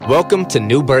Welcome to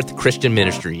New Birth Christian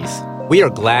Ministries. We are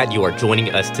glad you are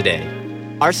joining us today.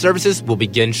 Our services will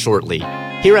begin shortly.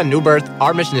 Here at New Birth,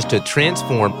 our mission is to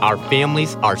transform our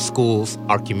families, our schools,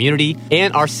 our community,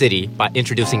 and our city by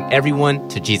introducing everyone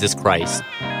to Jesus Christ.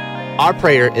 Our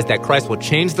prayer is that Christ will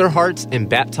change their hearts and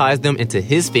baptize them into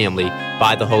His family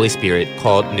by the Holy Spirit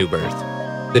called New Birth.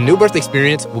 The New Birth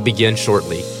experience will begin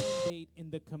shortly.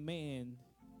 In the command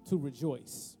to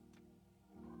rejoice.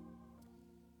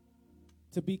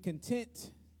 To be content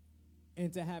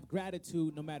and to have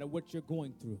gratitude no matter what you're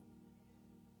going through.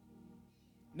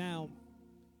 Now,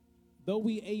 though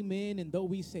we amen and though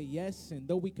we say yes and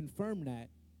though we confirm that,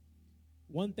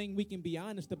 one thing we can be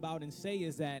honest about and say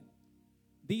is that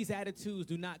these attitudes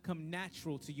do not come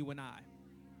natural to you and I.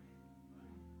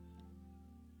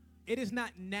 It is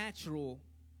not natural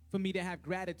for me to have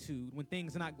gratitude when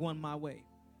things are not going my way.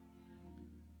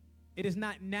 It is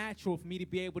not natural for me to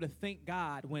be able to thank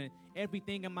God when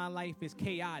everything in my life is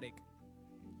chaotic.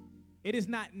 It is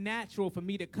not natural for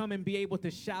me to come and be able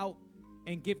to shout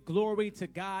and give glory to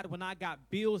God when I got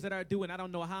bills that are due and I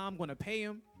don't know how I'm going to pay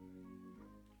them.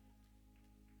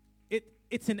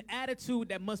 It's an attitude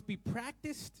that must be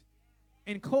practiced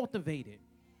and cultivated.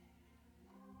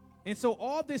 And so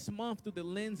all this month through the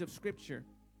lens of Scripture,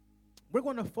 we're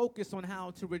going to focus on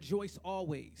how to rejoice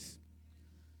always,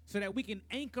 so that we can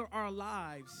anchor our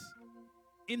lives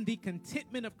in the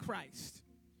contentment of Christ.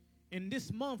 And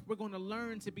this month, we're going to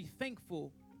learn to be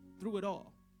thankful through it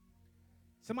all.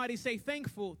 Somebody say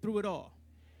thankful through it all.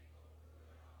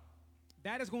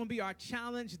 That is going to be our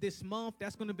challenge this month.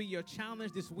 That's going to be your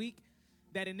challenge this week,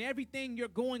 that in everything you're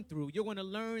going through, you're going to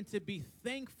learn to be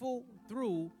thankful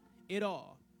through it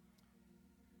all.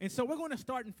 And so we're going to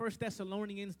start in 1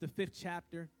 Thessalonians, the 5th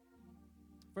chapter.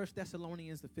 1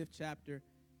 Thessalonians, the 5th chapter.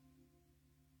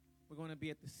 We're going to be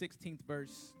at the 16th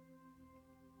verse.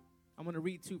 I'm going to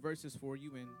read 2 verses for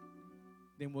you, and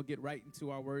then we'll get right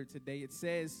into our word today. It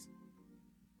says,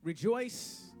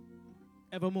 rejoice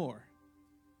evermore.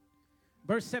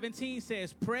 Verse 17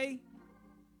 says, pray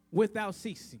without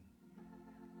ceasing.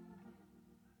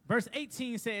 Verse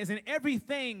 18 says, in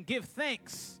everything give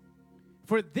thanks,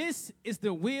 for this is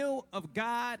the will of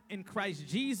God in Christ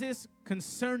Jesus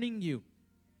concerning you.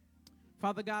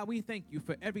 Father God, we thank you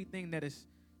for everything that is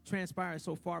transpired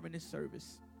so far in this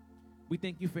service. We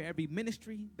thank you for every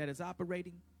ministry that is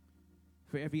operating,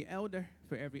 for every elder,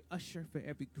 for every usher, for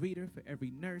every greeter, for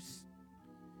every nurse.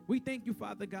 We thank you,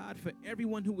 Father God, for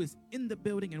everyone who is in the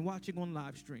building and watching on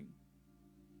live stream.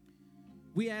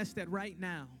 We ask that right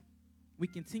now we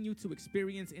continue to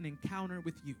experience an encounter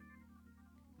with you,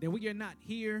 that we are not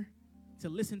here to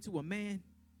listen to a man,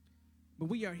 but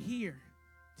we are here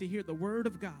to hear the word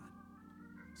of God,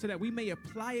 so that we may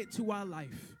apply it to our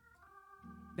life,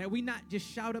 that we not just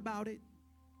shout about it,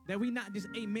 that we not just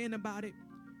amen about it,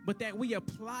 but that we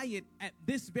apply it at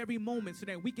this very moment so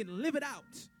that we can live it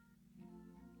out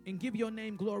and give your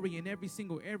name glory in every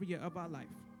single area of our life.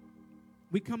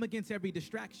 We come against every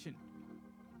distraction,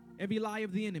 every lie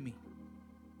of the enemy,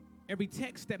 every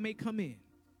text that may come in,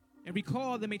 every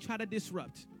call that may try to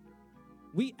disrupt.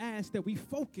 We ask that we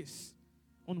focus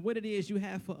on what it is you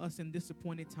have for us in this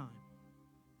appointed time.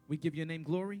 We give your name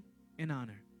glory and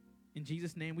honor. In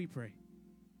Jesus' name we pray.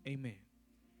 Amen.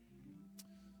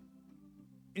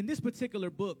 In this particular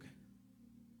book,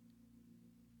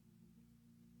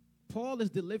 Paul is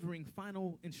delivering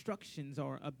final instructions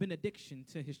or a benediction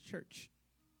to his church.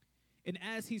 And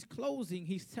as he's closing,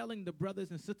 he's telling the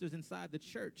brothers and sisters inside the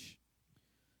church,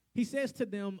 he says to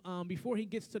them, before he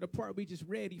gets to the part we just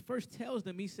read, he first tells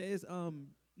them, he says,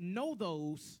 know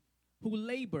those who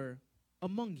labor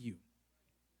among you.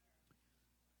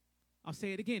 I'll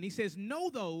say it again. He says, know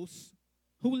those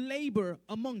who labor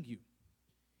among you.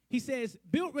 He says,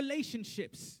 build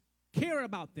relationships, care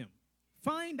about them,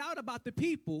 find out about the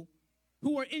people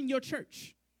who are in your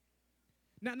church.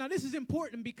 Now this is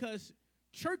important because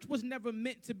church was never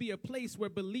meant to be a place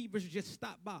where believers just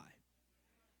stop by.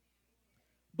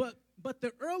 But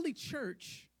the early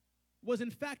church was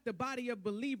in fact the body of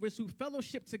believers who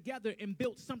fellowshiped together and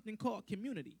built something called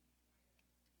community.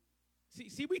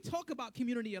 See, we talk about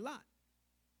community a lot,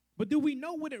 but do we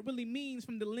know what it really means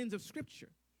from the lens of Scripture?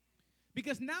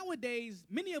 Because nowadays,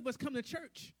 many of us come to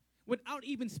church without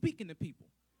even speaking to people.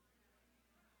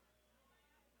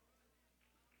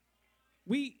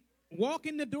 We walk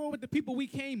in the door with the people we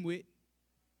came with,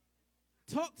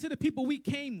 talk to the people we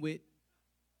came with,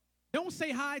 don't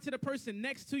say hi to the person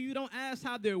next to you, don't ask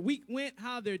how their week went,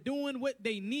 how they're doing, what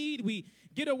they need. We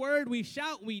get a word, we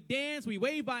shout, we dance, we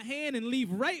wave our hand, and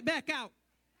leave right back out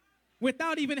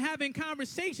without even having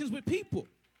conversations with people.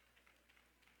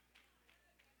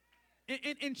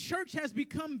 And church has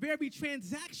become very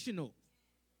transactional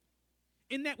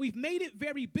in that we've made it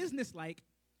very businesslike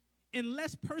and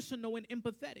less personal and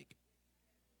empathetic.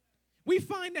 We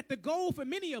find that the goal for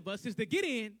many of us is to get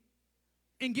in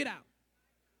and get out.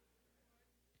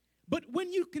 But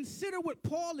when you consider what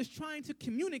Paul is trying to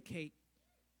communicate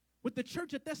with the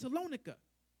church at Thessalonica,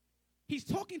 he's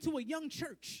talking to a young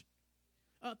church.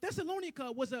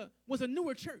 Thessalonica was a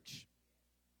newer church.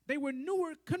 They were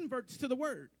newer converts to the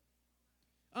word.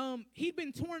 He'd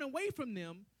been torn away from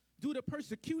them due to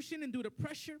persecution and due to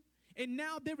pressure, and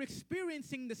now they're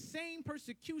experiencing the same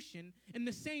persecution and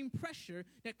the same pressure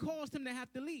that caused him to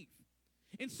have to leave.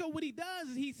 And so what he does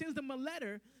is he sends them a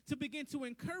letter to begin to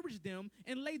encourage them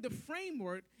and lay the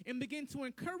framework and begin to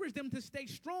encourage them to stay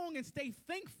strong and stay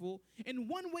thankful. And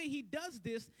one way he does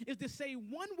this is to say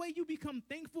one way you become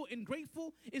thankful and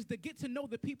grateful is to get to know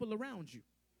the people around you.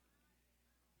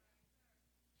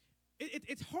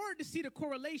 It's hard to see the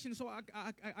correlation, so I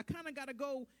kind of got to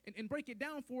go and break it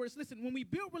down for us. Listen, when we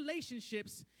build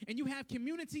relationships and you have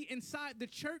community inside the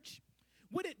church,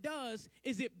 what it does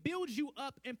is it builds you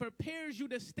up and prepares you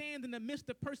to stand in the midst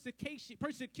of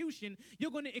persecution you're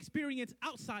going to experience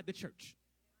outside the church.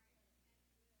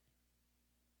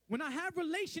 When I have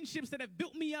relationships that have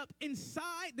built me up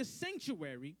inside the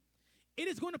sanctuary, it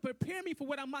is going to prepare me for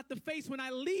what I'm about to face when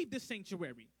I leave the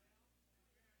sanctuary.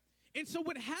 And so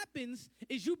what happens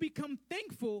is you become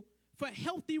thankful for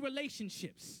healthy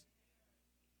relationships.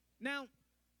 Now,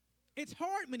 it's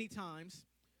hard many times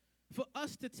for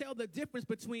us to tell the difference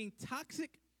between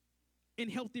toxic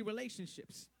and healthy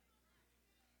relationships,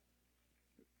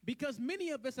 because many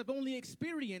of us have only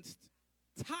experienced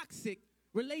toxic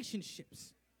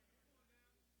relationships.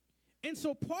 And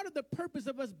so part of the purpose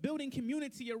of us building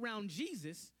community around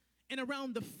Jesus and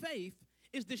around the faith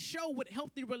is to show what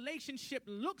healthy relationship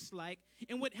looks like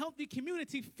and what healthy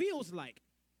community feels like.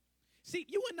 See,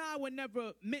 you and I were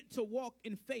never meant to walk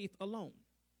in faith alone.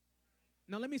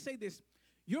 Now, let me say this.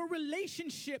 Your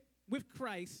relationship with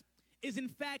Christ is, in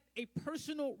fact, a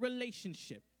personal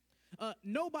relationship.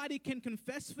 Nobody can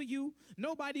confess for you.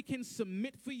 Nobody can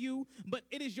submit for you. But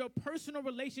it is your personal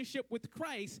relationship with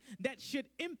Christ that should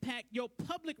impact your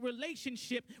public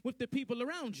relationship with the people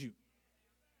around you.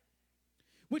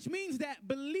 Which means that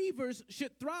believers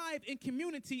should thrive in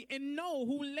community and know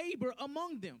who labor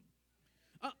among them.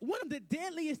 One of the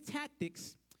deadliest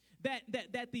tactics that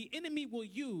the enemy will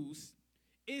use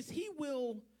is he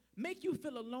will make you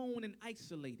feel alone and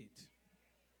isolated.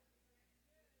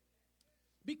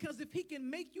 Because if he can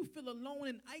make you feel alone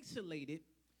and isolated,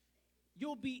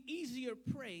 you'll be easier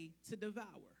prey to devour.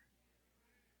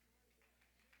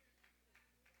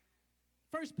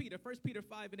 1 Peter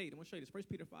 5 and 8. I want to show you this. 1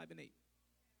 Peter 5 and 8.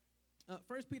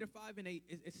 1 Peter 5 and 8,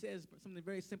 it says something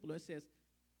very simple. It says,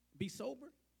 be sober.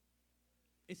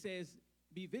 It says,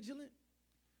 be vigilant.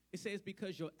 It says,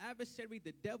 because your adversary,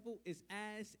 the devil, is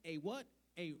as a what?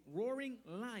 A roaring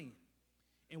lion.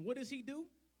 And what does he do?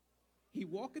 He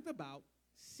walketh about,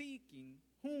 seeking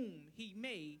whom he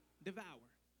may devour.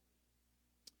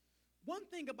 One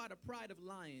thing about a pride of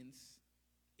lions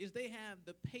is they have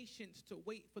the patience to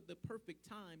wait for the perfect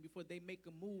time before they make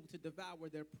a move to devour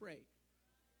their prey.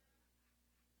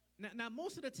 Now,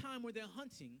 most of the time when they're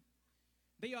hunting,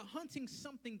 they are hunting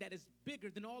something that is bigger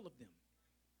than all of them,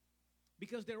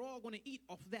 because they're all going to eat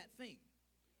off that thing.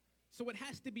 So it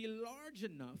has to be large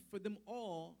enough for them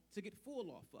all to get full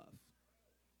off of.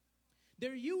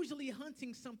 They're usually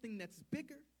hunting something that's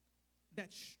bigger,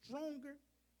 that's stronger,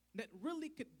 that really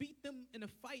could beat them in a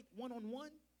fight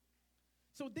one-on-one.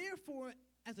 So therefore,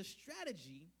 as a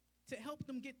strategy to help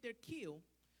them get their kill,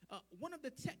 one of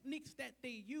the techniques that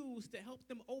they use to help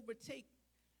them overtake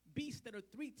beasts that are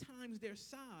 3 times their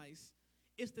size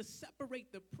is to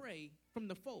separate the prey from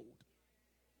the fold.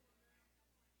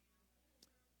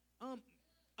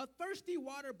 A thirsty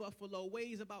water buffalo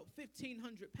weighs about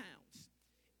 1,500 pounds.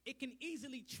 It can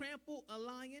easily trample a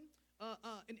lion.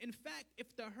 In fact,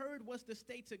 if the herd was to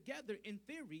stay together, in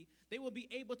theory, they will be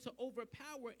able to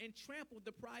overpower and trample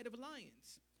the pride of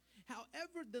lions.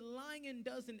 However, the lion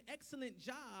does an excellent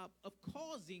job of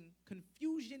causing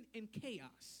confusion and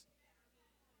chaos.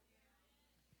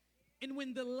 And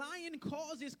when the lion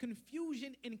causes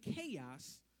confusion and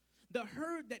chaos, the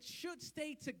herd that should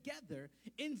stay together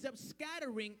ends up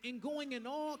scattering and going in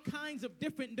all kinds of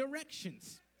different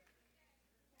directions.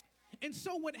 And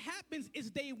so what happens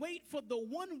is they wait for the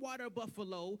one water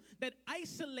buffalo that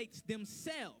isolates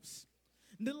themselves.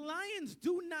 The lions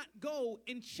do not go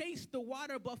and chase the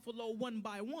water buffalo one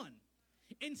by one.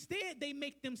 Instead, they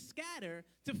make them scatter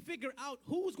to figure out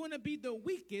who's going to be the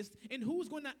weakest and who's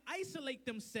going to isolate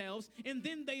themselves. And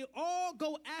then they all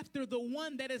go after the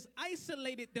one that has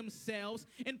isolated themselves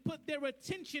and put their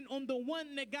attention on the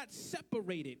one that got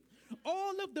separated.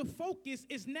 All of the focus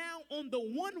is now on the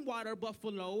one water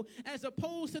buffalo as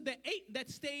opposed to the 8 that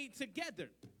stayed together.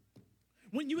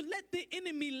 When you let the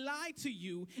enemy lie to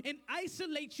you and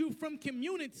isolate you from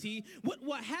community,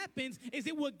 what happens is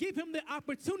it will give him the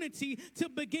opportunity to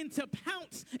begin to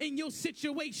pounce in your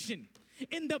situation.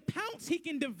 In the pounce, he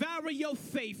can devour your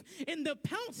faith. In the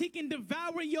pounce, he can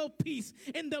devour your peace.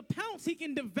 In the pounce, he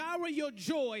can devour your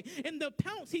joy. In the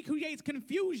pounce, he creates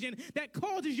confusion that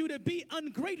causes you to be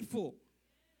ungrateful.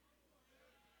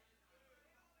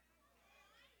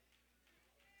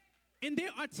 And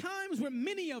there are times where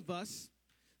many of us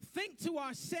think to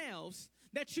ourselves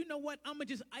that, you know what, I'm going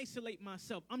to just isolate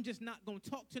myself. I'm just not going to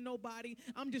talk to nobody.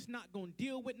 I'm just not going to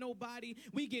deal with nobody.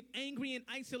 We get angry and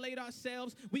isolate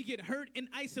ourselves. We get hurt and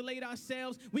isolate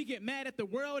ourselves. We get mad at the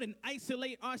world and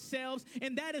isolate ourselves.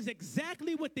 And that is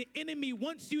exactly what the enemy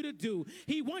wants you to do.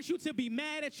 He wants you to be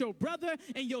mad at your brother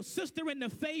and your sister in the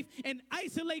faith and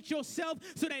isolate yourself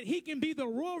so that he can be the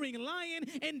roaring lion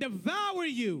and devour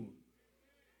you.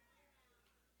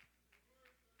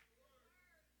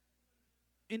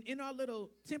 And in our little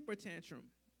temper tantrum,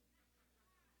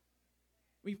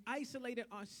 we've isolated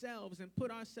ourselves and put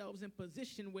ourselves in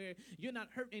position where you're not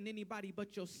hurting anybody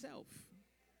but yourself.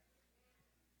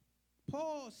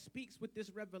 Paul speaks with this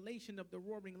revelation of the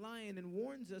roaring lion and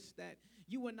warns us that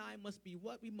you and I must be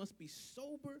what? We must be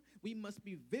sober. We must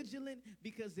be vigilant,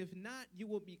 because if not, you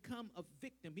will become a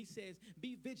victim. He says,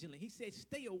 be vigilant. He says,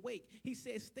 stay awake. He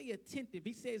says, stay attentive.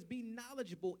 He says, be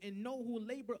knowledgeable and know who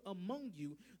labor among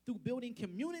you through building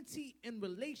community and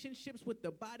relationships with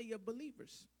the body of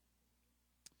believers.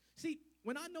 See,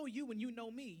 when I know you and you know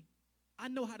me, I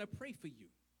know how to pray for you.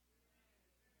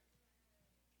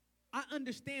 I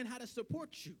understand how to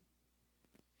support you.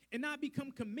 And I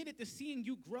become committed to seeing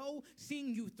you grow,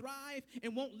 seeing you thrive,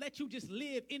 and won't let you just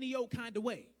live any old kind of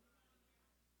way.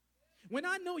 When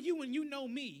I know you and you know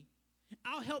me,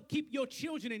 I'll help keep your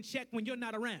children in check when you're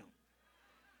not around.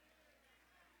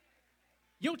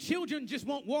 Your children just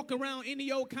won't walk around any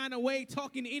old kind of way,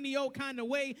 talking any old kind of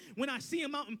way. When I see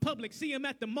them out in public, see them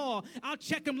at the mall, I'll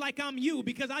check them like I'm you,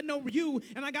 because I know you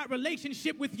and I got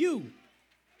relationship with you.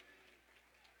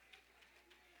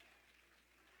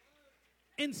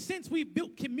 And since we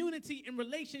built community and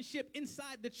relationship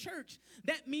inside the church,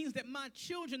 that means that my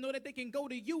children know that they can go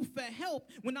to you for help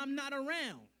when I'm not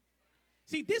around.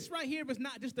 See, this right here is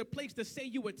not just a place to say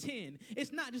you attend.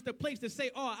 It's not just a place to say,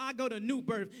 oh, I go to New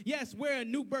Birth. Yes, wear a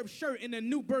New Birth shirt and a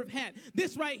New Birth hat.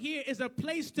 This right here is a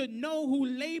place to know who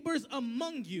labors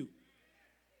among you.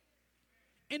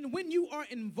 And when you are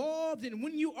involved and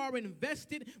when you are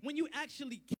invested, when you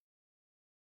actually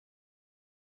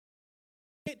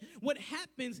what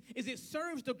happens is it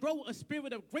serves to grow a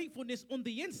spirit of gratefulness on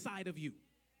the inside of you.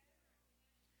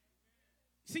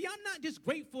 See, I'm not just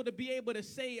grateful to be able to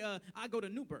say I go to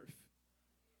New Birth,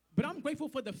 but I'm grateful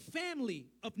for the family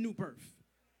of New Birth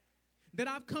that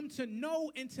I've come to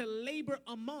know and to labor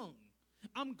among.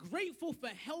 I'm grateful for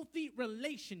healthy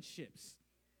relationships.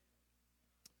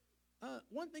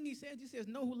 One thing he says,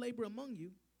 know who labor among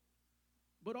you,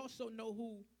 but also know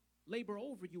who labor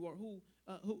over you, or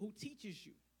who teaches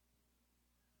you.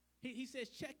 He says,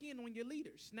 check in on your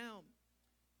leaders. Now,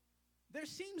 there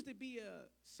seems to be a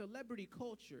celebrity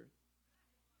culture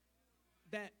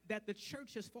that the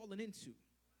church has fallen into.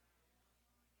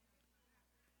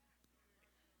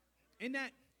 And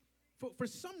that for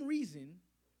some reason,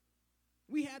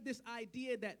 we have this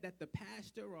idea that the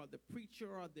pastor or the preacher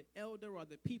or the elder or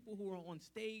the people who are on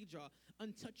stage are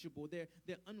untouchable, they're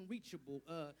unreachable,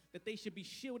 that they should be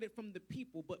shielded from the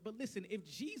people. But listen, if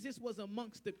Jesus was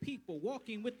amongst the people,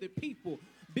 walking with the people,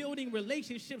 building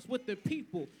relationships with the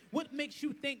people, what makes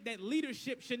you think that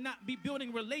leadership should not be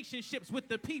building relationships with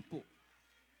the people?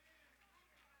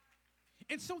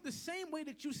 And so the same way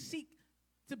that you seek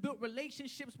to build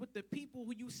relationships with the people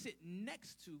who you sit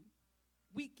next to,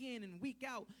 week in and week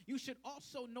out, you should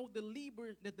also know the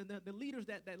leaders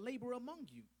that labor among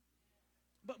you.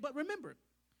 But remember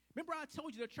I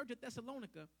told you the church at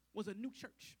Thessalonica was a new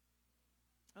church.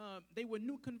 They were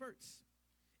new converts.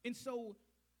 And so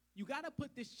you got to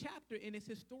put this chapter in its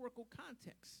historical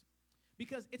context,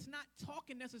 because it's not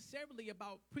talking necessarily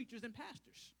about preachers and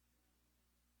pastors.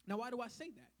 Now, why do I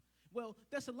say that? Well,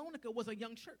 Thessalonica was a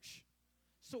young church.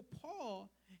 So Paul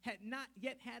had not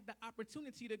yet had the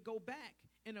opportunity to go back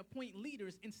and appoint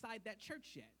leaders inside that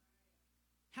church yet.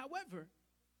 However,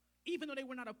 even though they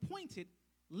were not appointed,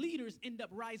 leaders end up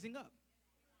rising up.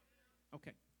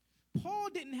 Okay. Paul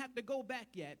didn't have to go back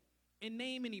yet and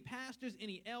name any pastors,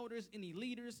 any elders, any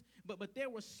leaders, but there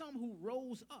were some who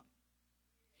rose up.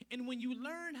 And when you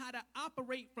learn how to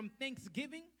operate from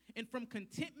thanksgiving and from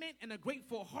contentment and a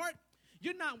grateful heart,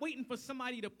 you're not waiting for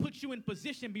somebody to put you in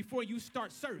position before you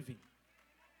start serving.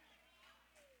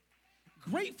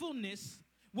 Gratefulness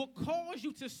will cause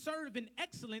you to serve in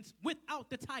excellence without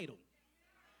the title.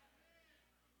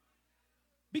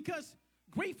 Because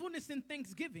gratefulness and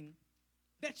thanksgiving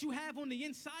that you have on the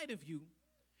inside of you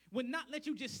will not let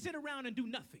you just sit around and do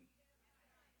nothing.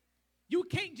 You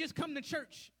can't just come to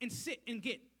church and sit and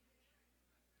get.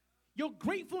 Your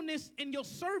gratefulness and your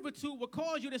servitude will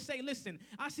cause you to say, listen,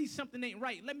 I see something ain't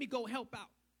right. Let me go help out.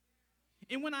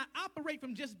 And when I operate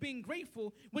from just being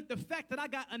grateful with the fact that I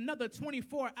got another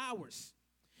 24 hours,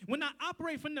 when I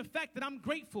operate from the fact that I'm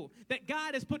grateful that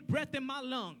God has put breath in my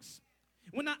lungs,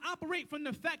 when I operate from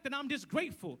the fact that I'm just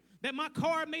grateful that my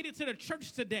car made it to the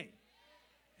church today,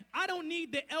 I don't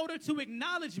need the elder to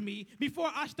acknowledge me before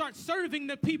I start serving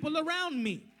the people around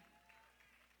me.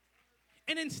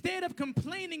 And instead of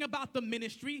complaining about the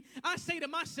ministry, I say to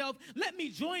myself, let me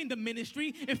join the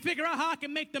ministry and figure out how I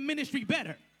can make the ministry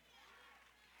better.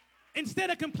 Instead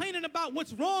of complaining about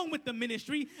what's wrong with the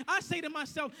ministry, I say to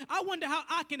myself, I wonder how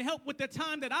I can help with the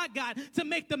time that I got to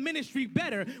make the ministry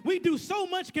better. We do so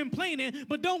much complaining,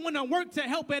 but don't want to work to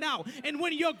help it out. And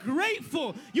when you're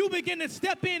grateful, you begin to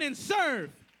step in and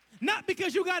serve. Not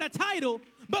because you got a title,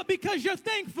 but because you're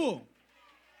thankful.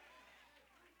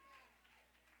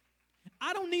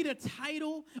 I don't need a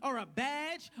title or a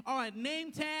badge or a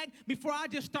name tag before I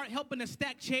just start helping to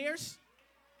stack chairs.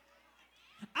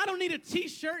 I don't need a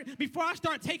t-shirt before I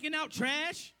start taking out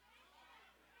trash.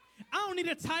 I don't need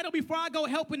a title before I go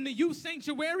help in the youth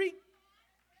sanctuary.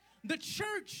 The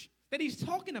church that he's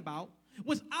talking about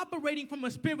was operating from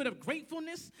a spirit of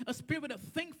gratefulness, a spirit of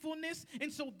thankfulness,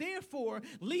 and so therefore,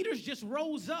 leaders just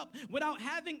rose up without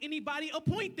having anybody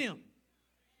appoint them.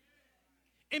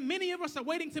 And many of us are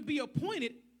waiting to be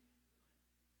appointed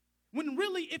when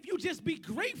really, if you just be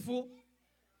grateful,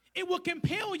 it will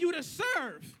compel you to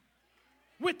serve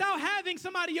without having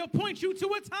somebody appoint you to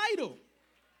a title.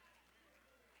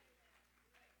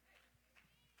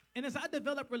 And as I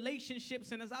develop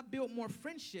relationships and as I build more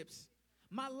friendships,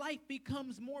 my life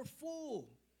becomes more full.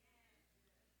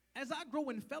 As I grow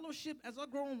in fellowship, as I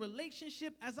grow in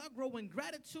relationship, as I grow in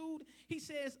gratitude, he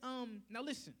says, now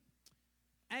listen,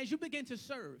 as you begin to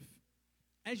serve,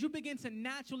 as you begin to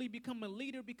naturally become a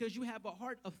leader because you have a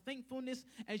heart of thankfulness,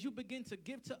 as you begin to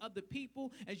give to other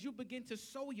people, as you begin to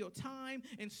sow your time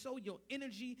and sow your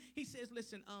energy, he says,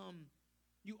 listen,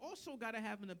 you also got to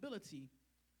have an ability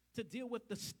to deal with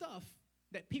the stuff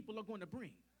that people are going to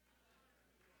bring.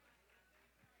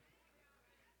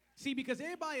 See, because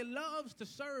everybody loves to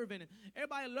serve and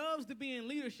everybody loves to be in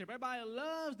leadership. Everybody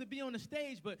loves to be on the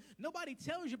stage, but nobody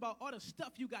tells you about all the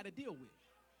stuff you got to deal with.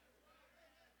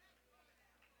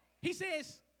 He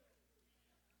says,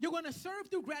 you're going to serve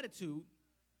through gratitude,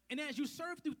 and as you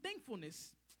serve through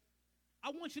thankfulness, I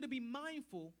want you to be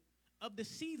mindful of the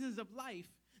seasons of life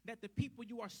that the people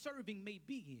you are serving may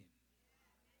be in.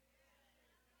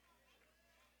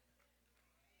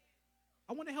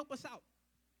 I want to help us out.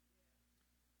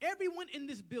 Everyone in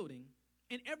this building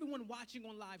and everyone watching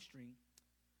on live stream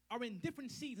are in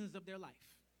different seasons of their life.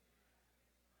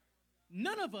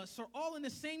 None of us are all in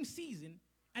the same season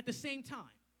at the same time.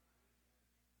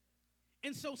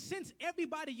 And so since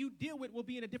everybody you deal with will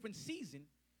be in a different season,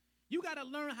 you got to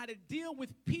learn how to deal with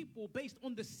people based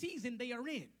on the season they are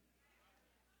in.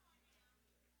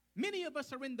 Many of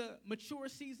us are in the mature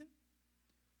season.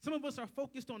 Some of us are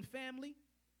focused on family.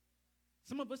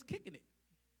 Some of us kicking it.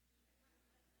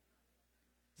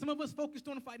 Some of us focused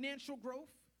on financial growth.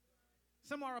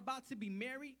 Some are about to be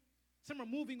married. Some are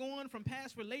moving on from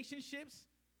past relationships.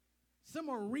 Some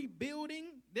are rebuilding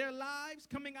their lives,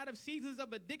 coming out of seasons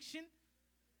of addiction.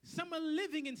 Some are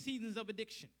living in seasons of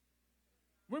addiction.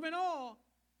 We're in all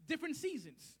different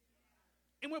seasons.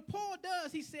 And what Paul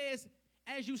does, he says,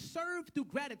 as you serve through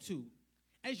gratitude,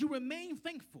 as you remain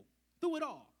thankful through it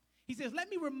all, he says, let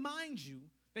me remind you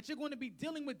that you're going to be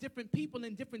dealing with different people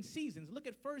in different seasons. Look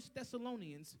at 1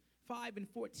 Thessalonians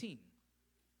 5:14.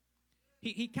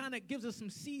 He kind of gives us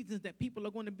some seasons that people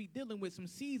are going to be dealing with, some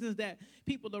seasons that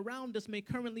people around us may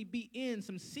currently be in,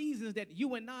 some seasons that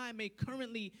you and I may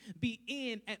currently be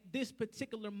in at this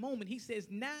particular moment. He says,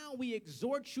 now we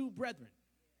exhort you, brethren.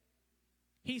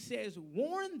 He says,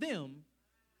 warn them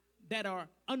that are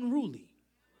unruly,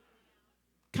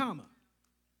 comma.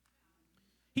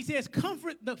 He says,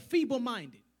 comfort the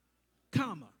feeble-minded,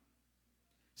 comma.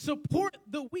 Support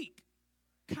the weak,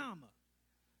 comma.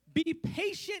 Be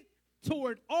patient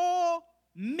toward all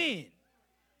men.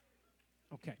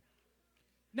 Okay.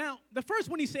 Now, the first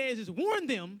one he says is warn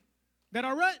them that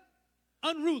are what?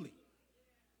 Unruly.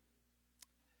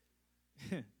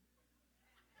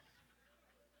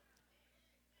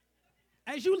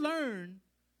 As you learn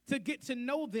to get to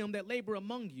know them that labor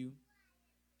among you,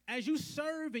 as you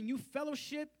serve and you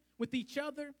fellowship with each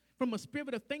other from a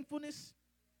spirit of thankfulness,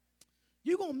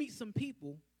 you're going to meet some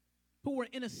people who are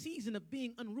in a season of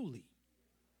being unruly.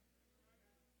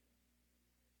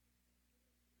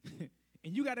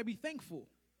 And you got to be thankful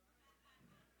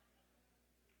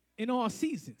in all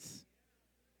seasons.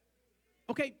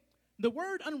 Okay, the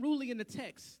word unruly in the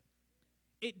text,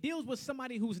 it deals with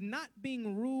somebody who's not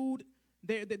being rude.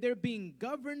 They're being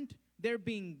governed. They're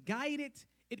being guided.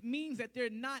 It means that they're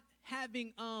not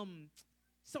having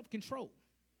self-control.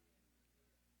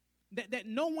 That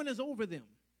no one is over them.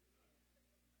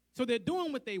 So they're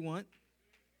doing what they want,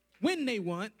 when they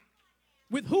want,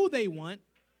 with who they want,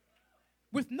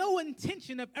 with no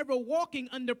intention of ever walking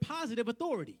under positive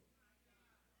authority.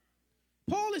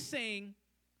 Paul is saying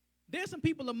there's some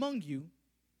people among you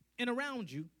and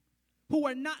around you who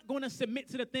are not going to submit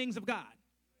to the things of God,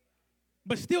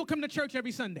 but still come to church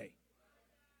every Sunday.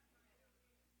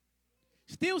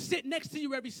 Still sit next to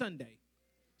you every Sunday.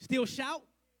 Still shout,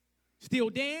 still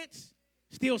dance,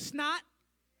 still snot,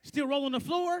 still roll on the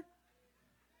floor,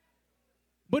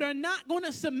 but are not going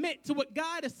to submit to what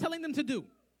God is telling them to do.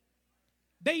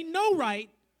 They know right,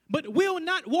 but will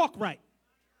not walk right.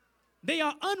 They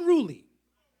are unruly.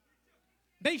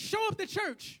 They show up to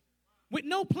church with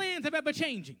no plans of ever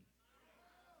changing.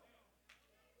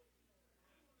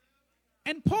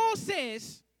 And Paul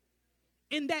says,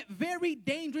 in that very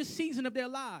dangerous season of their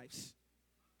lives,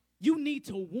 you need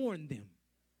to warn them.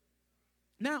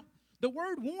 Now, the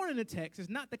word warn in the text is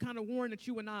not the kind of warn that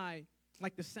you and I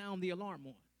like to sound the alarm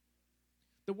on.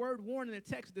 The word warn in the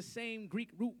text is the same Greek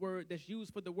root word that's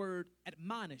used for the word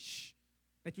admonish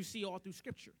that you see all through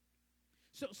Scripture.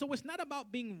 So it's not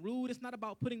about being rude. It's not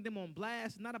about putting them on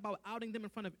blast. It's not about outing them in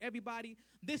front of everybody.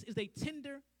 This is a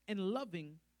tender and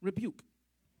loving rebuke.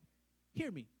 Hear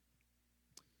me.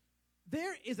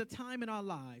 There is a time in our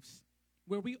lives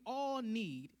where we all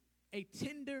need a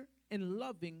tender and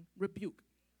loving rebuke.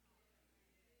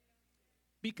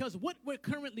 Because what we're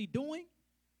currently doing,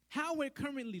 how we're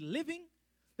currently living,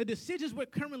 the decisions we're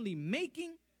currently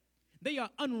making, they are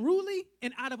unruly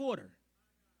and out of order.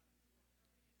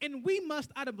 And we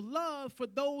must, out of love for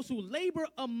those who labor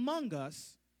among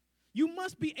us, you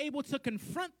must be able to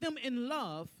confront them in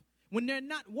love when they're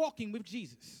not walking with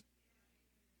Jesus.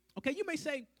 Okay, you may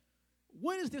say,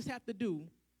 what does this have to do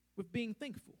with being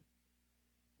thankful?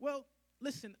 Well,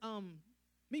 listen,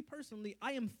 me personally,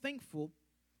 I am thankful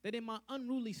that in my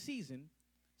unruly season,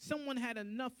 someone had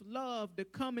enough love to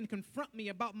come and confront me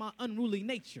about my unruly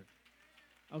nature.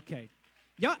 Okay.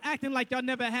 Y'all acting like y'all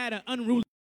never had an unruly.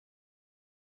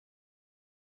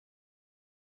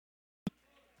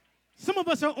 Some of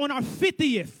us are on our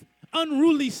 50th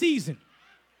unruly season.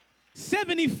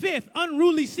 75th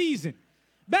unruly season.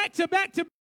 Back to back to.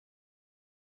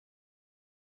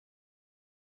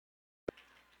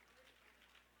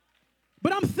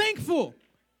 But I'm thankful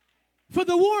for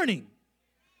the warning.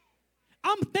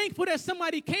 I'm thankful that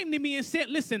somebody came to me and said,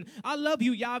 listen, I love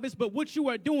you, Yaves, but what you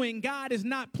are doing, God is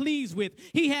not pleased with.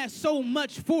 He has so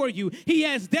much for you. He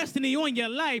has destiny on your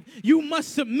life. You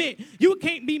must submit. You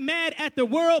can't be mad at the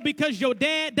world because your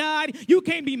dad died. You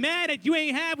can't be mad that you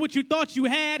ain't have what you thought you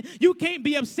had. You can't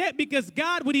be upset because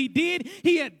God, what he did,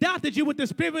 he adopted you with the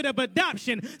spirit of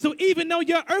adoption. So even though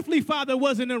your earthly father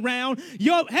wasn't around,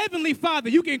 your heavenly father,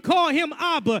 you can call him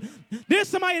Abba. There's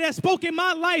somebody that spoke in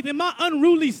my life in my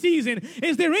unruly season.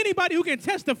 Is there anybody who can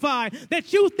testify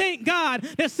that you thank God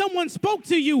that someone spoke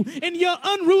to you in your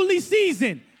unruly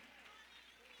season?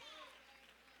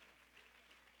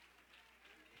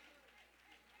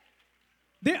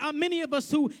 There are many of us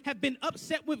who have been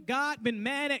upset with God, been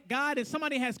mad at God, and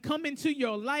somebody has come into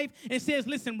your life and says,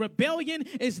 listen, rebellion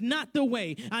is not the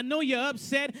way. I know you're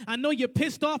upset. I know you're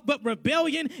pissed off, but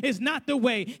rebellion is not the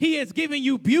way. He has given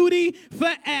you beauty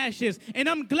for ashes. And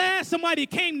I'm glad somebody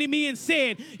came to me and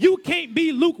said, you can't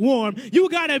be lukewarm. You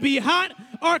got to be hot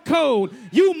or cold.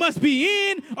 You must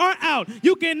be in or out.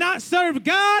 You cannot serve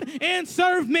God and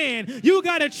serve man. You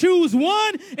got to choose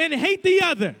one and hate the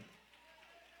other.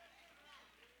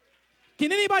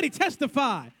 Can anybody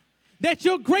testify that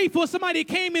you're grateful somebody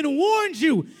came and warned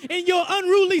you in your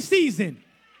unruly season?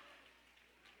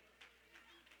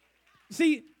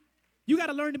 See, you got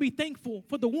to learn to be thankful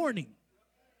for the warning.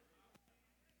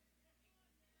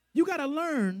 You got to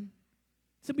learn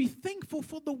to be thankful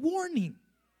for the warning.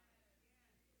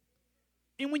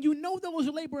 And when you know those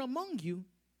who labor among you,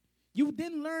 you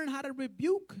then learn how to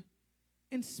rebuke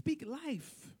and speak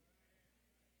life.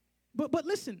 But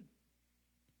listen,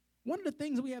 one of the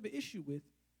things we have an issue with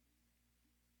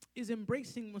is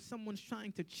embracing when someone's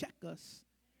trying to check us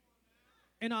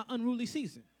in our unruly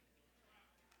season.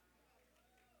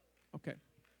 Okay.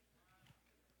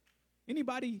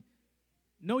 Anybody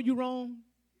know you wrong,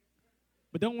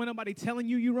 but don't want nobody telling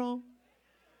you you're wrong?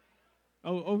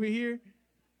 Oh, over here?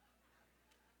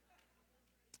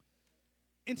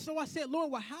 And so I said,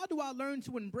 Lord, well, how do I learn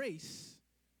to embrace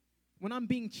when I'm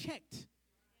being checked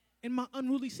in my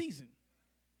unruly season?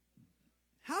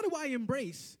 How do I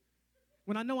embrace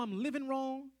when I know I'm living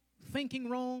wrong, thinking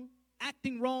wrong,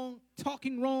 acting wrong,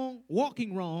 talking wrong,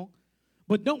 walking wrong,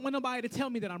 but don't want nobody to tell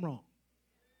me that I'm wrong?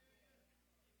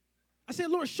 I said,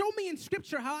 Lord, show me in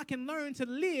Scripture how I can learn to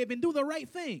live and do the right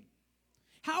thing,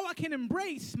 how I can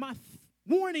embrace my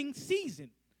warning season.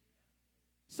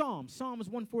 Psalms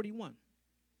 141.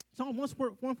 Psalm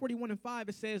 141 and 5,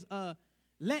 it says,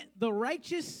 let the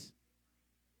righteous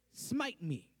smite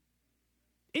me.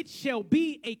 It shall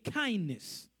be a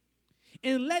kindness.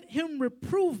 And let him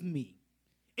reprove me.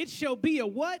 It shall be a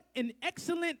what? An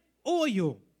excellent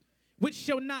oil, which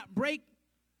shall not break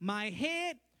my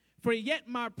head, for yet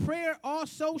my prayer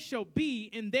also shall be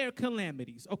in their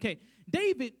calamities. Okay,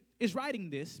 David is writing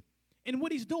this, and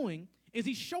what he's doing is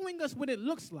he's showing us what it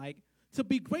looks like to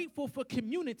be grateful for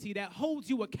community that holds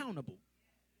you accountable.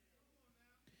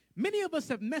 Many of us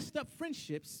have messed up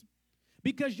friendships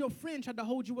because your friend tried to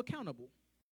hold you accountable.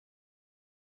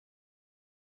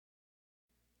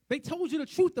 They told you the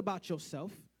truth about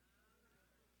yourself.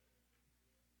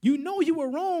 You know you were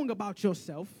wrong about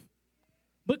yourself,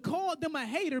 but called them a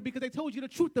hater because they told you the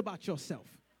truth about yourself.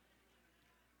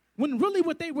 When really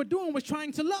what they were doing was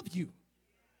trying to love you.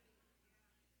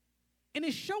 And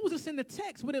it shows us in the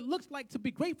text what it looks like to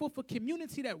be grateful for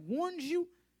community that warns you,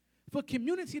 for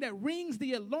community that rings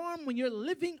the alarm when you're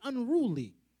living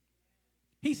unruly.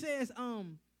 He says,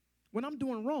 when I'm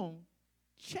doing wrong,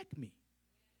 check me.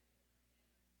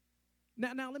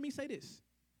 Now let me say this.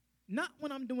 Not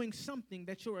when I'm doing something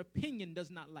that your opinion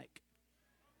does not like.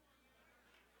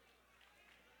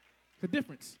 The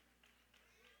difference.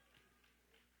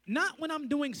 Not when I'm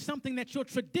doing something that your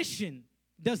tradition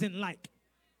doesn't like.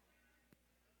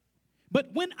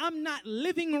 But when I'm not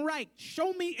living right,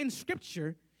 show me in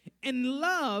Scripture and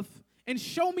love and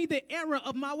show me the error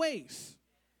of my ways.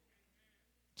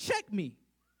 Check me.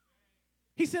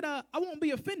 He said, I won't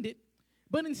be offended,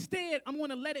 but instead I'm going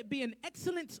to let it be an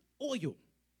excellent oil.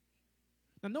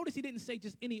 Now notice he didn't say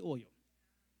just any oil.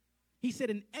 He said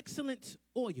an excellent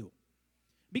oil.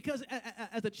 Because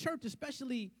as a church,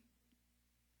 especially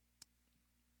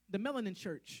the Melanin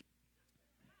Church,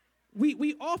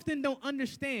 we often don't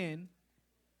understand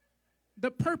the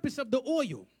purpose of the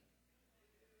oil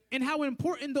and how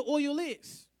important the oil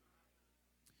is.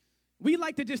 We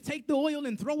like to just take the oil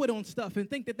and throw it on stuff and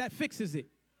think that that fixes it.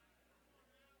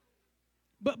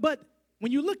 But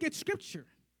when you look at Scripture,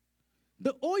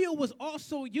 the oil was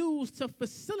also used to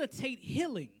facilitate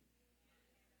healing.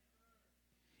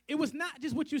 It was not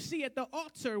just what you see at the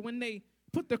altar when they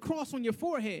put the cross on your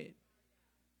forehead,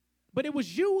 but it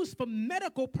was used for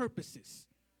medical purposes.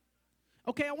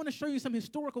 Okay, I want to show you some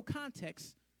historical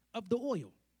context of the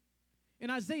oil. In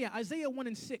Isaiah 1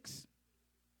 and 6,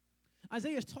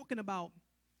 Isaiah is talking about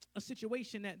a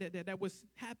situation that was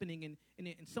happening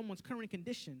in someone's current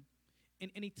condition.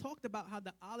 And he talked about how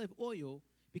the olive oil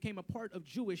became a part of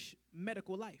Jewish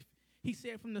medical life. He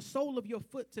said, from the sole of your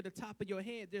foot to the top of your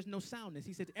head, there's no soundness.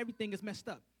 He says, everything is messed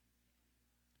up.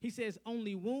 He says,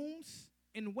 only wounds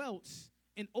and welts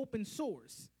and open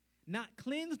sores, not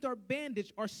cleansed or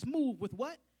bandaged or smooth with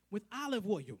what? With olive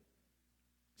oil.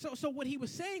 So what he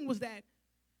was saying was that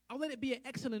I'll let it be an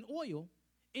excellent oil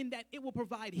in that it will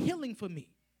provide healing for me.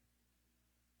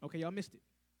 Okay, y'all missed it.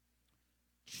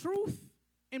 Truth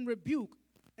and rebuke,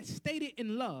 as stated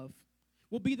in love,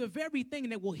 will be the very thing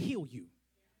that will heal you.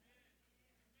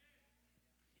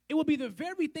 It will be the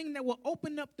very thing that will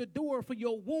open up the door for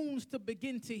your wounds to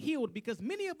begin to heal, because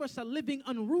many of us are living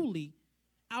unruly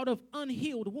out of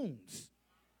unhealed wounds.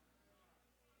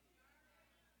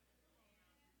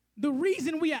 The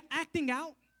reason we are acting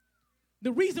out,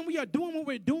 the reason we are doing what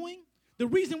we're doing, the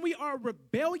reason we are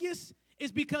rebellious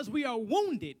is because we are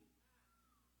wounded.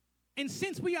 And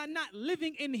since we are not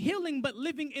living in healing but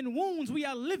living in wounds, we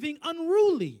are living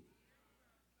unruly.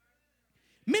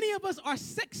 Many of us are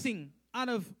sexing out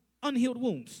of unhealed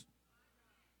wounds.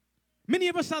 Many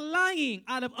of us are lying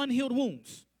out of unhealed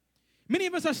wounds. Many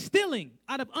of us are stealing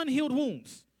out of unhealed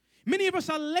wounds. Many of us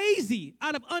are lazy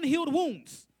out of unhealed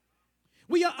wounds.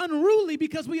 We are unruly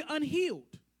because we are unhealed.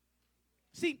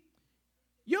 See,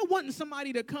 you're wanting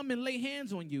somebody to come and lay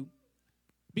hands on you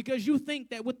because you think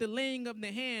that with the laying of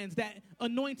the hands, that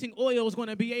anointing oil is going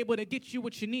to be able to get you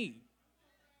what you need.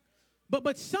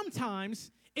 But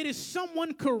sometimes it is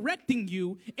someone correcting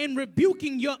you and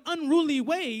rebuking your unruly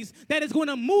ways that is going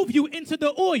to move you into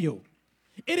the oil.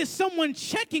 It is someone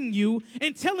checking you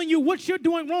and telling you what you're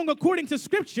doing wrong according to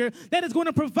Scripture that is going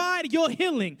to provide your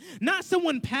healing. Not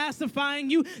someone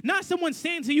pacifying you. Not someone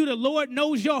saying to you the Lord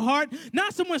knows your heart.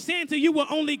 Not someone saying to you well,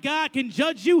 only God can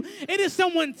judge you. It is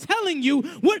someone telling you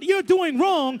what you're doing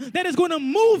wrong that is going to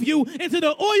move you into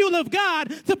the oil of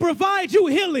God to provide you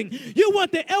healing. You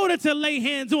want the elder to lay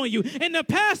hands on you and the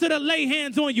pastor to lay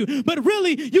hands on you. But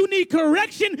really, you need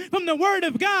correction from the Word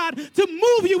of God to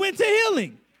move you into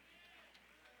healing.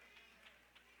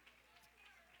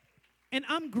 And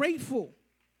I'm grateful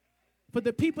for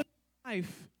the people in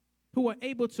life who are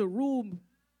able to rule,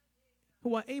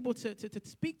 who are able to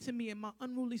speak to me in my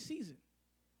unruly season.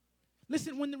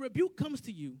 Listen, when the rebuke comes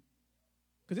to you,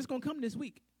 because it's going to come this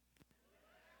week.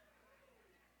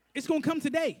 It's going to come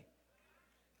today.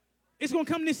 It's going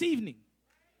to come this evening.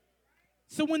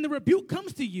 So when the rebuke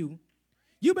comes to you,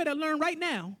 you better learn right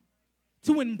now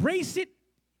to embrace it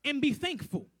and be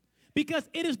thankful. Because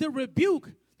it is the rebuke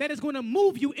that is going to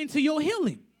move you into your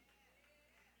healing.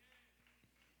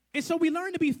 And so we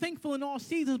learn to be thankful in all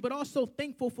seasons, but also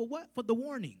thankful for what? For the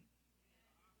warning.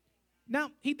 Now,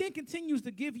 he then continues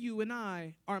to give you and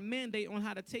I our mandate on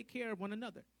how to take care of one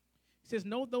another. He says,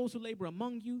 know those who labor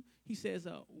among you. He says,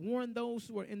 warn those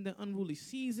who are in the unruly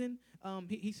season.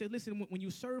 He said, listen, when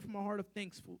you serve from a heart of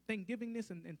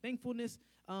thanksgivingness and thankfulness,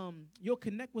 you'll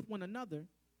connect with one another.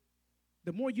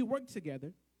 The more you work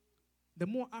together, the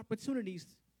more opportunities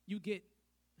you get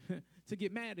to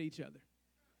get mad at each other.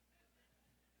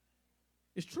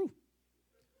 It's true.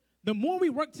 The more we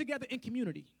work together in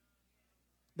community,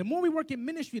 the more we work in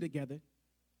ministry together,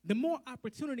 the more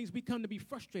opportunities we come to be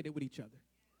frustrated with each other.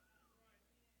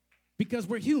 Because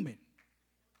we're human.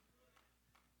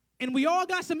 And we all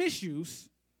got some issues.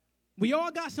 We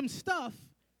all got some stuff.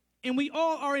 And we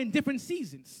all are in different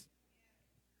seasons.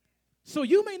 So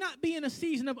you may not be in a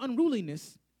season of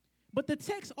unruliness, but the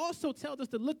text also tells us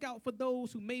to look out for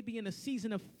those who may be in a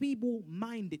season of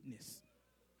feeble-mindedness.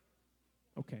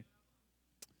 Okay.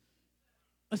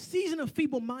 A season of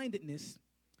feeble-mindedness,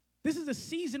 this is a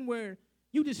season where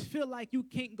you just feel like you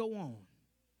can't go on.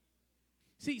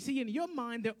 See, in your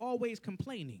mind, they're always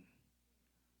complaining.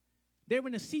 They're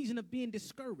in a season of being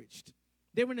discouraged.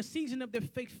 They're in a season of their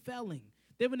faith failing.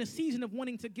 They're in a season of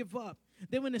wanting to give up.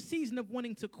 They're in a season of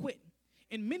wanting to quit.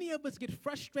 And many of us get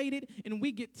frustrated and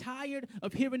we get tired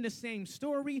of hearing the same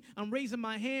story. I'm raising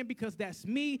my hand because that's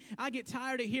me. I get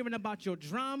tired of hearing about your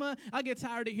drama. I get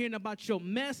tired of hearing about your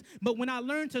mess. But when I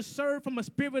learn to serve from a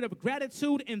spirit of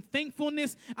gratitude and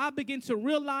thankfulness, I begin to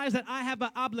realize that I have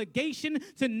an obligation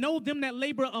to know them that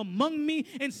labor among me.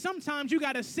 And sometimes you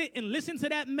got to sit and listen to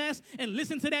that mess and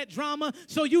listen to that drama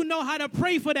so you know how to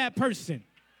pray for that person.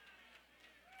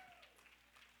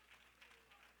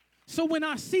 So when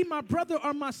I see my brother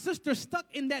or my sister stuck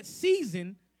in that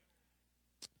season,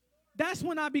 that's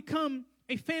when I become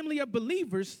a family of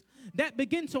believers that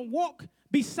begin to walk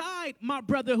beside my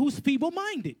brother who's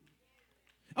feeble-minded.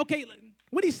 Okay,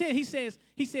 what he said, he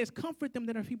says, comfort them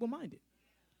that are feeble-minded.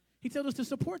 He tells us to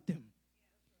support them.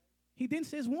 He then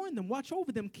says, warn them, watch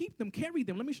over them, keep them, carry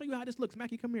them. Let me show you how this looks.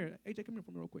 Mackie, come here. AJ, come here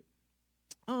for me real quick.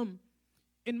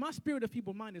 In my spirit of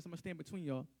feeble-mindedness, I'm going to stand between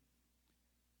y'all.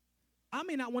 I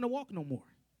may not want to walk no more.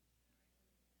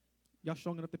 Y'all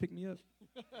strong enough to pick me up?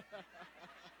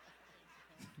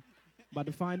 About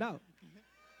to find out.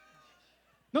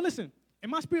 No, listen. In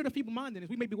my spirit of feeble-mindedness,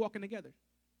 we may be walking together.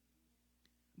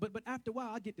 But after a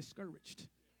while, I get discouraged.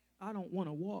 I don't want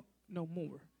to walk no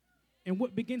more. And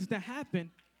what begins to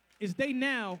happen is they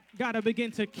now got to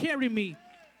begin to carry me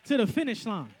to the finish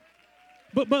line.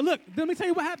 But look, let me tell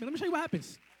you what happens. Let me show you what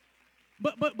happens.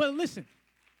 But listen.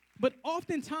 But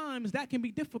oftentimes, that can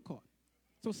be difficult.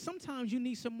 So sometimes you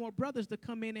need some more brothers to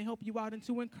come in and help you out and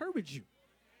to encourage you,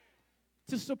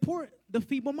 to support the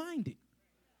feeble-minded.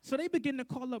 So they begin to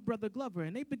call up Brother Glover,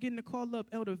 and they begin to call up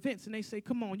Elder Vince, and they say,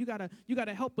 come on, you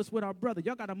gotta help us with our brother.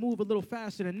 Y'all got to move a little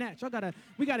faster than that.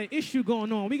 We got an issue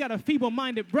going on. We got a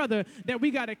feeble-minded brother that we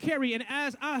got to carry. And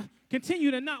as I continue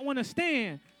to not want to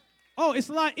stand, it's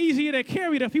a lot easier to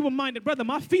carry the feeble-minded brother.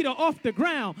 My feet are off the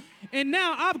ground. And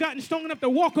now I've gotten strong enough to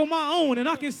walk on my own. And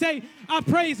I can say, I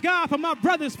praise God for my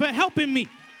brothers for helping me.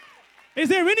 Is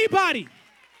there anybody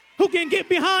who can get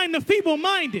behind the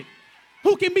feeble-minded?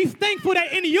 Who can be thankful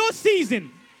that in your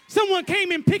season, someone came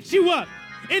and picked you up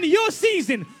In your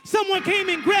season, someone came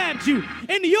and grabbed you.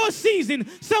 In your season,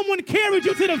 someone carried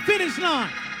you to the finish line.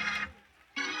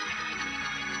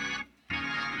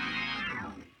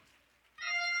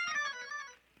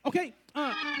 Okay,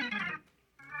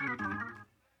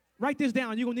 write this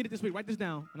down. You're going to need it this week. Write this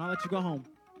down, and I'll let you go home.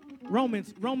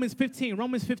 Romans 15,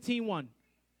 Romans 15:1.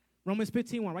 Romans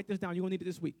 15:1. Write this down. You're going to need it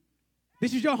this week.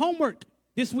 This is your homework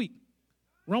this week.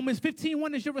 Romans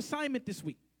 15:1 is your assignment this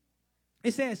week.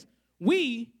 It says,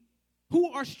 we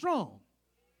who are strong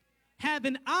have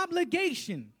an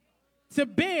obligation to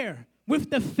bear with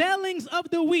the failings of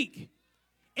the weak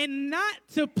and not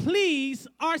to please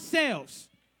ourselves.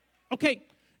 Okay,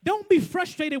 don't be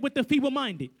frustrated with the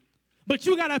feeble-minded, but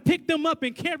you got to pick them up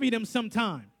and carry them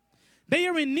sometime. They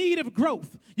are in need of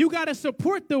growth. You got to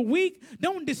support the weak.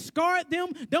 Don't discard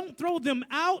them. Don't throw them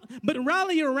out, but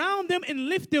rally around them and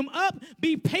lift them up.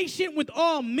 Be patient with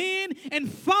all men and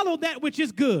follow that which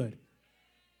is good.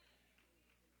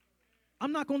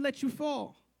 I'm not going to let you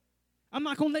fall. I'm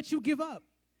not going to let you give up.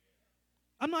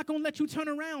 I'm not going to let you turn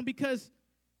around, because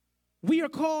we are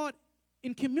called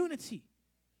in community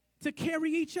to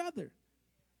carry each other.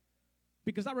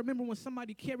 Because I remember when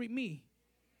somebody carried me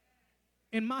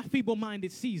in my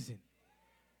feeble-minded season.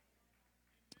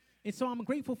 And so I'm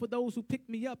grateful for those who picked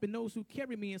me up and those who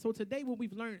carry me. And so today, what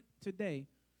we've learned today,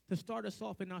 to start us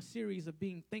off in our series of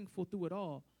being thankful through it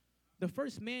all, the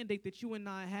first mandate that you and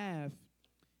I have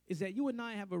is that you and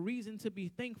I have a reason to be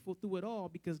thankful through it all,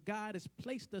 because God has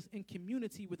placed us in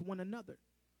community with one another.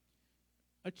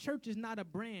 A church is not a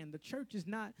brand. The church is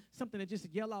not something to just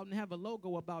yell out and have a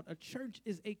logo about. A church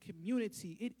is a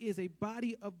community. It is a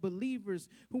body of believers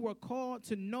who are called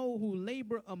to know, who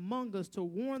labor among us, to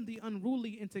warn the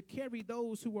unruly and to carry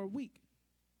those who are weak.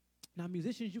 Now,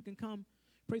 musicians, you can come.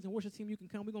 Praise and worship team, you can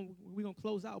come. We're gonna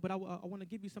close out, but I want to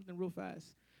give you something real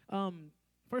fast. 1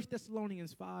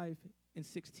 Thessalonians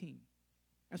 5:16.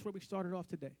 That's where we started off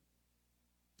today.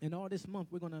 And all this month,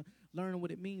 we're going to learn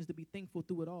what it means to be thankful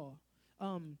through it all.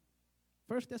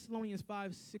 1 Thessalonians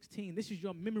 5:16, this is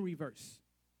your memory verse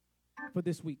for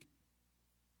this week,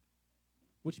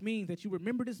 which means that you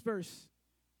remember this verse,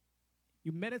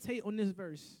 you meditate on this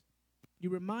verse, you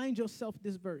remind yourself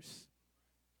this verse,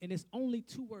 and it's only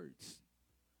 2 words.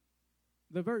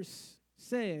 The verse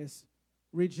says,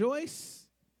 rejoice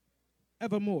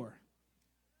evermore.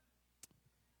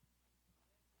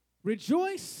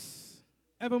 Rejoice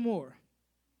evermore.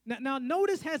 Now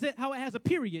notice how it has a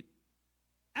period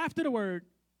after the word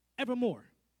evermore.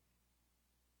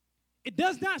 It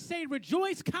does not say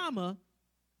rejoice, comma,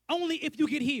 only if you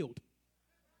get healed.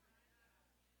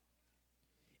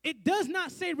 It does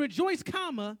not say rejoice,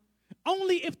 comma,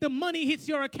 only if the money hits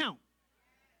your account.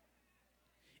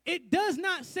 It does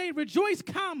not say rejoice,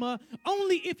 comma,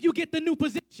 only if you get the new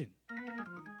position.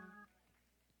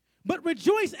 But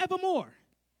rejoice evermore,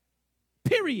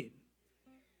 period.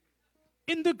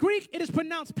 In the Greek, it is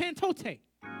pronounced pantote.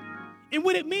 And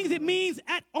what it means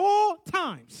at all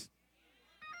times.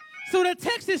 So the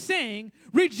text is saying,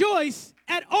 rejoice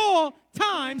at all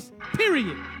times,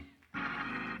 period.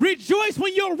 Rejoice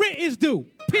when your rent is due,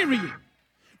 period.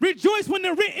 Rejoice when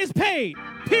the rent is paid,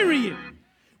 period.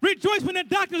 Rejoice when the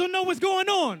doctors don't know what's going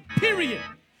on, period.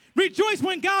 Rejoice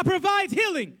when God provides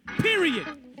healing, period.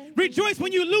 Rejoice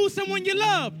when you lose someone you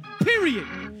love, period.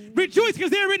 Rejoice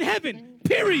because they're in heaven,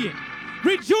 period.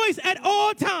 Rejoice at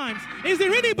all times. Is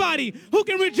there anybody who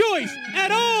can rejoice at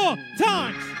all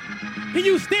times? Can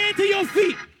you stand to your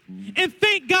feet and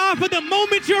thank God for the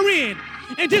moment you're in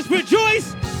and just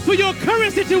rejoice for your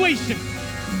current situation?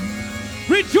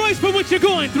 Rejoice for what you're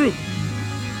going through.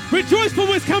 Rejoice for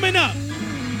what's coming up.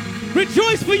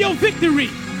 Rejoice for your victory.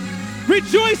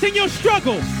 Rejoice in your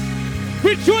struggle.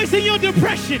 Rejoice in your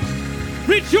depression.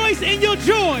 Rejoice in your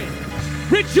joy.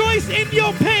 Rejoice in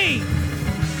your pain.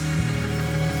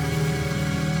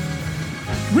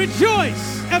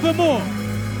 Rejoice evermore.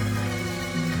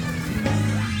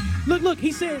 Look,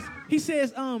 he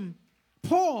says,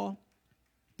 Paul,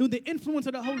 through the influence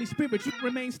of the Holy Spirit, you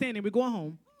remain standing, we're going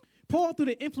home. Paul, through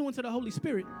the influence of the Holy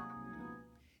Spirit,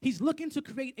 he's looking to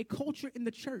create a culture in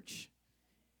the church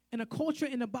and a culture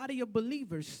in the body of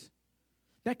believers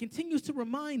that continues to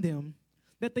remind them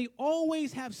that they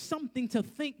always have something to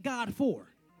thank God for.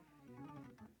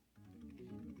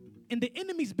 And the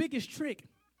enemy's biggest trick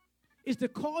is to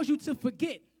cause you to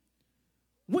forget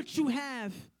what you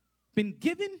have been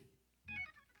given,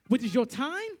 which is your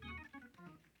time,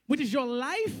 which is your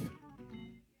life,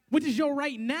 which is your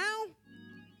right now,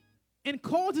 and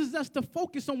causes us to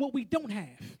focus on what we don't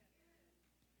have.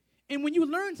 And when you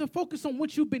learn to focus on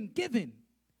what you've been given,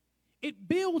 it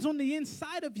builds on the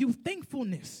inside of you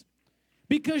thankfulness.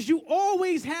 because you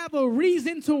always have a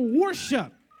reason to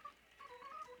worship.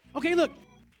 Okay, look.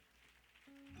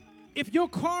 If your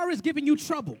car is giving you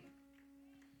trouble,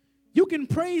 you can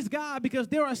praise God because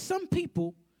there are some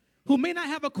people who may not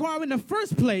have a car in the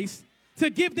first place to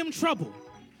give them trouble.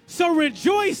 So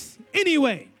rejoice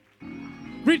anyway.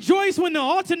 Rejoice when the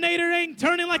alternator ain't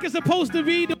turning like it's supposed to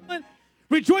be doing.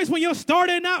 Rejoice when your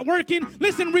starter not working.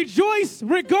 Listen, rejoice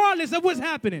regardless of what's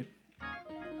happening.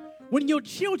 When your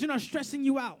children are stressing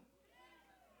you out,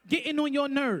 getting on your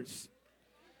nerves,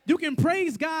 you can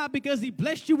praise God because he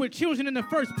blessed you with children in the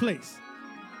first place.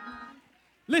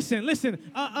 Listen.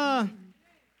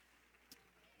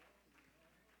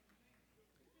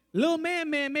 Little man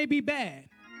may be bad,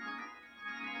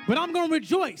 but I'm going to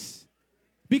rejoice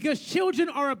because children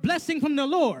are a blessing from the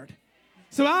Lord.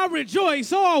 So I'll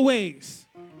rejoice always.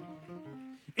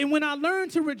 And when I learn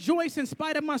to rejoice in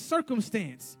spite of my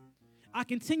circumstance, I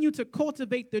continue to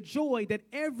cultivate the joy that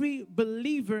every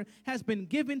believer has been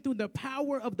given through the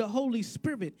power of the Holy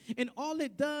Spirit. And all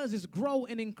it does is grow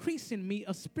and increase in me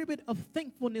a spirit of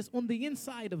thankfulness on the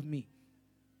inside of me.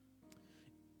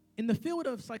 In the field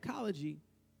of psychology,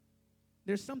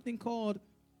 there's something called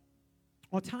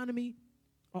autonomy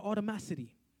or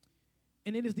automaticity.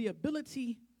 And it is the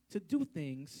ability to do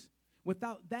things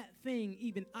without that thing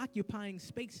even occupying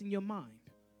space in your mind.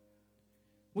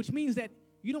 Which means that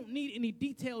you don't need any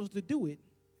details to do it.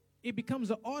 It becomes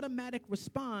an automatic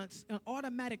response, an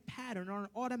automatic pattern, or an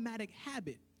automatic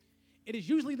habit. It is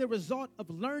usually the result of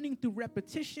learning through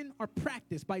repetition or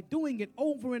practice by doing it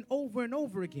over and over and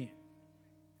over again.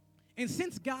 And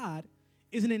since God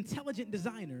is an intelligent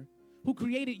designer who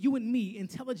created you and me,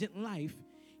 intelligent life,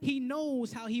 he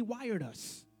knows how he wired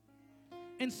us.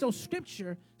 And so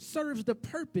Scripture serves the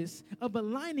purpose of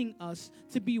aligning us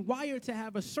to be wired to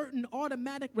have a certain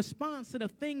automatic response to the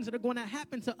things that are going to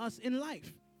happen to us in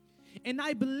life. And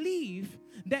I believe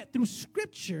that through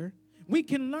Scripture, we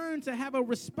can learn to have a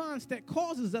response that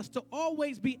causes us to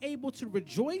always be able to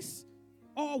rejoice,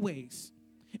 always.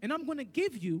 And I'm going to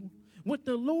give you what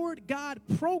the Lord God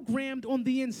programmed on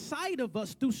the inside of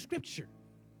us through Scripture.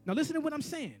 Now listen to what I'm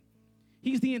saying.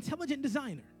 He's the intelligent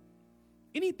designer.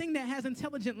 Anything that has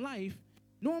intelligent life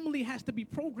normally has to be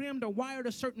programmed or wired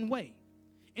a certain way.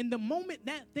 And the moment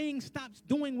that thing stops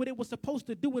doing what it was supposed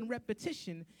to do in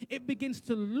repetition, it begins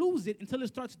to lose it until it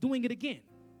starts doing it again.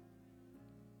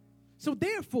 So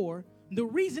therefore, the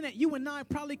reason that you and I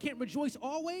probably can't rejoice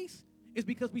always is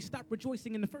because we stopped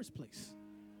rejoicing in the first place.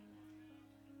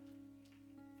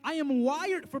 I am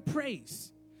wired for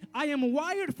praise. I am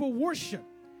wired for worship.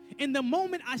 And the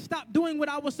moment I stop doing what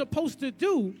I was supposed to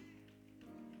do,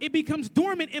 it becomes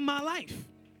dormant in my life.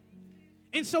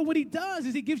 And so what he does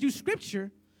is he gives you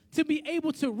Scripture to be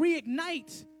able to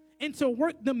reignite and to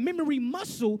work the memory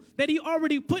muscle that he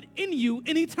already put in you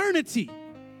in eternity.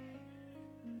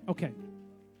 Okay.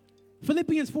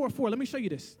 Philippians 4:4. Let me show you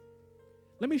this.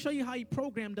 Let me show you how he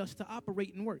programmed us to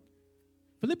operate and work.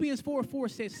 Philippians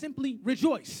 4:4 says, simply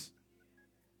rejoice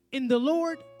in the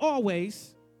Lord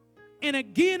always. And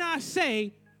again I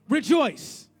say,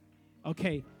 rejoice.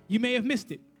 Okay, you may have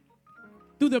missed it.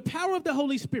 Through the power of the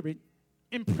Holy Spirit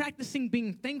and practicing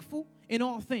being thankful in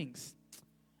all things,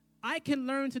 I can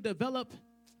learn to develop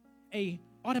a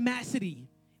automaticity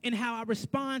in how I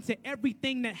respond to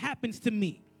everything that happens to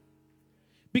me.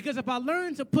 Because if I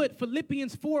learn to put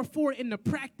Philippians 4:4 into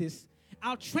practice,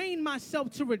 I'll train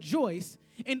myself to rejoice.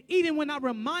 And even when I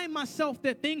remind myself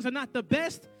that things are not the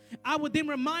best, I would then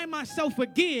remind myself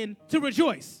again to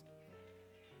rejoice.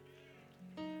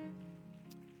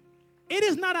 It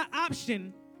is not an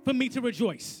option for me to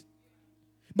rejoice.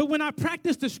 But when I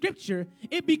practice the Scripture,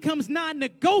 it becomes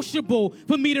non-negotiable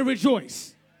for me to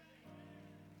rejoice.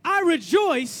 I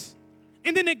rejoice,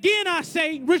 and then again I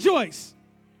say rejoice.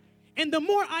 And the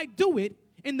more I do it,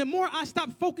 and the more I stop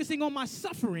focusing on my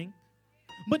suffering,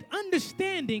 but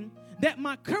understanding that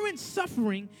my current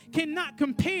suffering cannot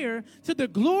compare to the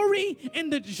glory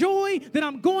and the joy that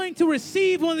I'm going to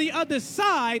receive on the other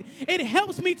side, it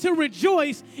helps me to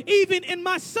rejoice even in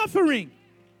my suffering.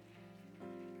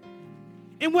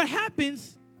 And what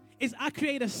happens is I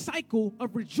create a cycle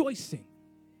of rejoicing.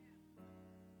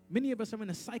 Many of us are in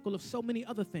a cycle of so many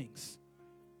other things.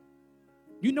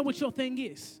 You know what your thing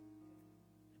is.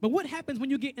 But what happens when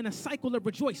you get in a cycle of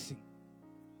rejoicing?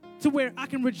 To where I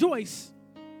can rejoice,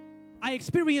 I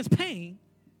experience pain,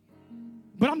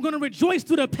 but I'm going to rejoice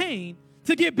through the pain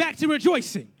to get back to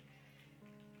rejoicing.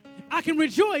 I can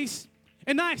rejoice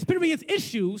and I experience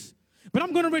issues, but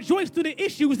I'm going to rejoice through the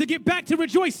issues to get back to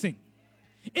rejoicing.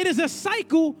 It is a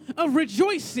cycle of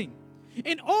rejoicing.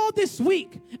 And all this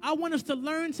week, I want us to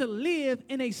learn to live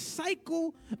in a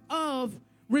cycle of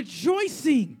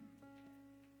rejoicing.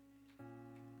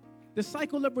 The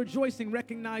cycle of rejoicing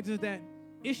recognizes that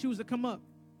issues will come up,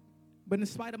 but in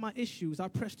spite of my issues, I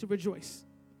press to rejoice.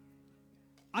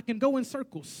 I can go in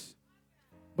circles,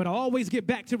 but I always get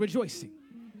back to rejoicing.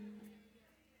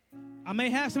 I may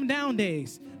have some down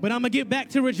days, but I'm going to get back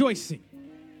to rejoicing.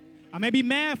 I may be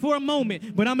mad for a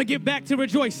moment, but I'm going to get back to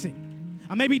rejoicing.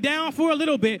 I may be down for a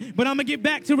little bit, but I'm going to get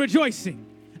back to rejoicing.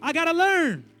 I got to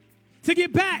learn to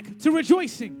get back to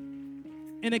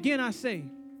rejoicing. And again, I say,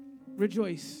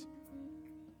 rejoice.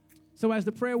 So as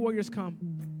the prayer warriors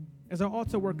come, as our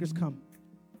altar workers come,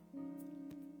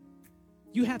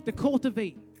 you have to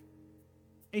cultivate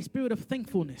a spirit of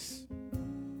thankfulness.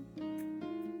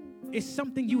 It's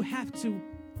something you have to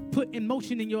put in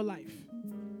motion in your life.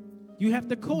 You have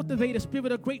to cultivate a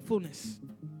spirit of gratefulness.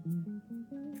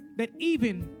 That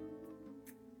even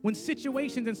when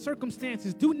situations and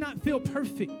circumstances do not feel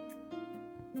perfect,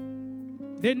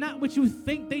 they're not what you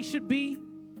think they should be,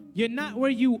 you're not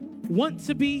where you want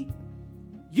to be,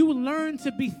 you learn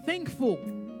to be thankful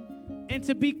and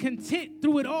to be content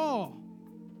through it all.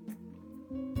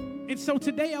 And so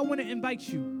today I want to invite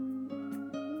you.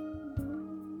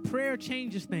 Prayer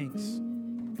changes things.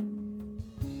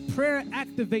 Prayer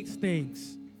activates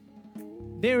things.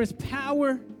 There is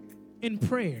power in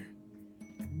prayer.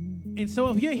 And so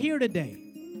if you're here today,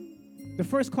 the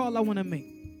first call I want to make,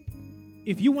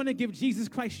 if you want to give Jesus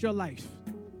Christ your life,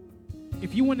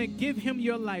 if you want to give him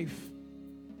your life,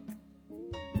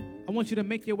 I want you to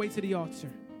make your way to the altar.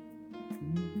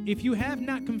 If you have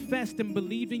not confessed and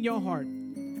believed in your heart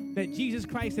that Jesus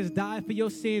Christ has died for your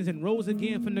sins and rose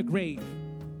again from the grave,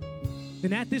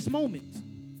 then at this moment,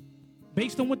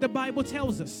 based on what the Bible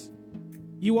tells us,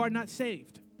 you are not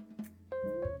saved.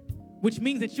 Which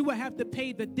means that you will have to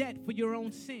pay the debt for your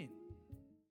own sin.